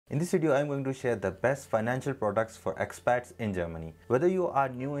In this video, I'm going to share the best financial products for expats in Germany. Whether you are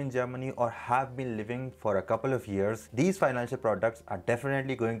new in Germany or have been living for a couple of years, these financial products are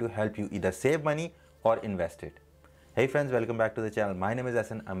definitely going to help you either save money or invest it. Hey friends, welcome back to the channel. My name is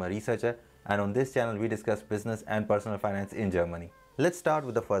Asan, I'm a researcher, and on this channel we discuss business and personal finance in Germany. Let's start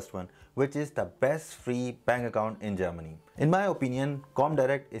with the first one, which is the best free bank account in Germany. In my opinion,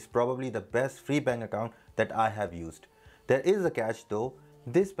 Comdirect is probably the best free bank account that I have used. There is a catch though.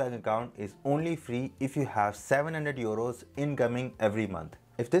 This bank account is only free if you have 700 euros incoming every month.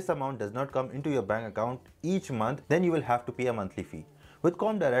 If this amount does not come into your bank account each month, then you will have to pay a monthly fee. With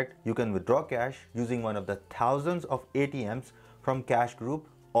Comdirect, you can withdraw cash using one of the thousands of ATMs from Cash Group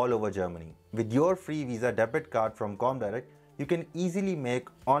all over Germany. With your free Visa debit card from Comdirect, you can easily make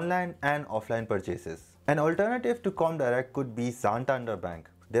online and offline purchases. An alternative to Comdirect could be Santander Bank.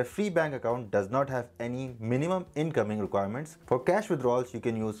 Their free bank account does not have any minimum incoming requirements. For cash withdrawals, you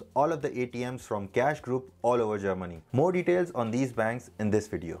can use all of the ATMs from Cash Group all over Germany. More details on these banks in this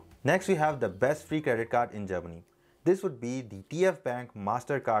video. Next, we have the best free credit card in Germany. This would be the TF Bank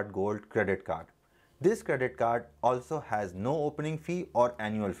Mastercard Gold credit card. This credit card also has no opening fee or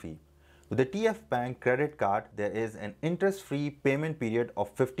annual fee. With the TF Bank credit card, there is an interest-free payment period of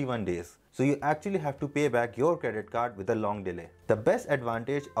 51 days. So you actually have to pay back your credit card with a long delay. The best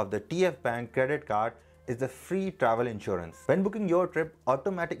advantage of the TF Bank credit card is the free travel insurance. When booking your trip,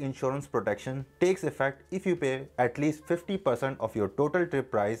 automatic insurance protection takes effect if you pay at least 50% of your total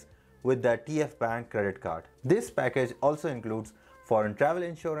trip price with the TF Bank credit card. This package also includes foreign travel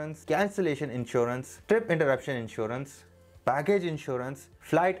insurance, cancellation insurance, trip interruption insurance, baggage insurance,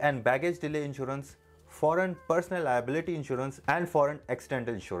 flight and baggage delay insurance, foreign personal liability insurance, and foreign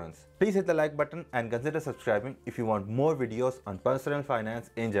accidental insurance. Please hit the like button and consider subscribing if you want more videos on personal finance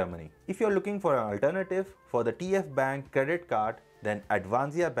in Germany. If you're looking for an alternative for the TF Bank credit card, then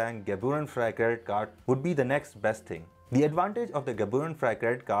Advanzia Bank Gebührenfrei credit card would be the next best thing. The advantage of the Gebührenfrei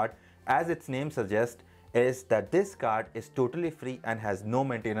credit card, as its name suggests, is that this card is totally free and has no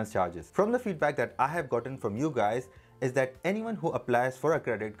maintenance charges. From the feedback that I have gotten from you guys, is that anyone who applies for a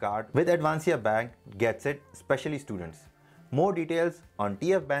credit card with Advanzia Bank gets it, especially students. More details on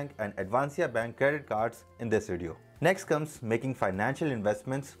TF Bank and Advanzia Bank credit cards in this video. Next comes making financial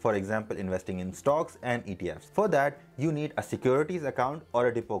investments, for example investing in stocks and ETFs. For that, you need a securities account or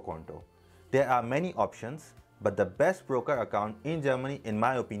a depot konto. There are many options, but the best broker account in Germany, in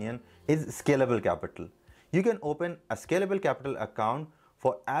my opinion, is Scalable Capital. You can open a Scalable Capital account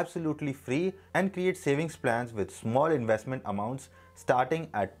for absolutely free and create savings plans with small investment amounts starting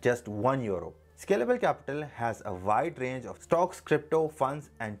at just €1. Scalable Capital has a wide range of stocks, crypto, funds,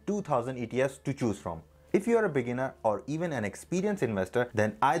 and 2000 ETFs to choose from. If you are a beginner or even an experienced investor,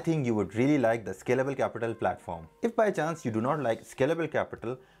 then I think you would really like the Scalable Capital platform. If by chance you do not like Scalable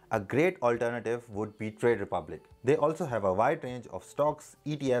Capital, a great alternative would be Trade Republic. They also have a wide range of stocks,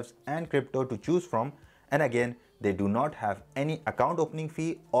 ETFs, and crypto to choose from, and again, they do not have any account opening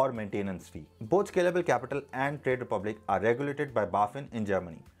fee or maintenance fee. Both Scalable Capital and Trade Republic are regulated by BaFin in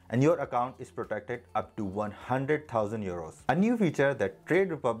Germany, and your account is protected up to 100,000 euros. A new feature that Trade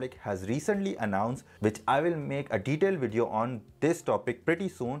Republic has recently announced, which I will make a detailed video on this topic pretty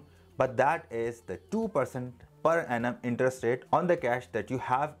soon, but that is the 2% per annum interest rate on the cash that you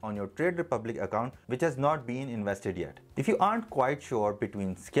have on your Trade Republic account which has not been invested yet. If you aren't quite sure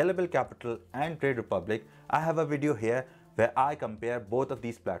between Scalable Capital and Trade Republic, I have a video here where I compare both of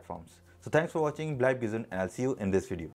these platforms. So thanks for watching, bleib gesund, and I'll see you in this video.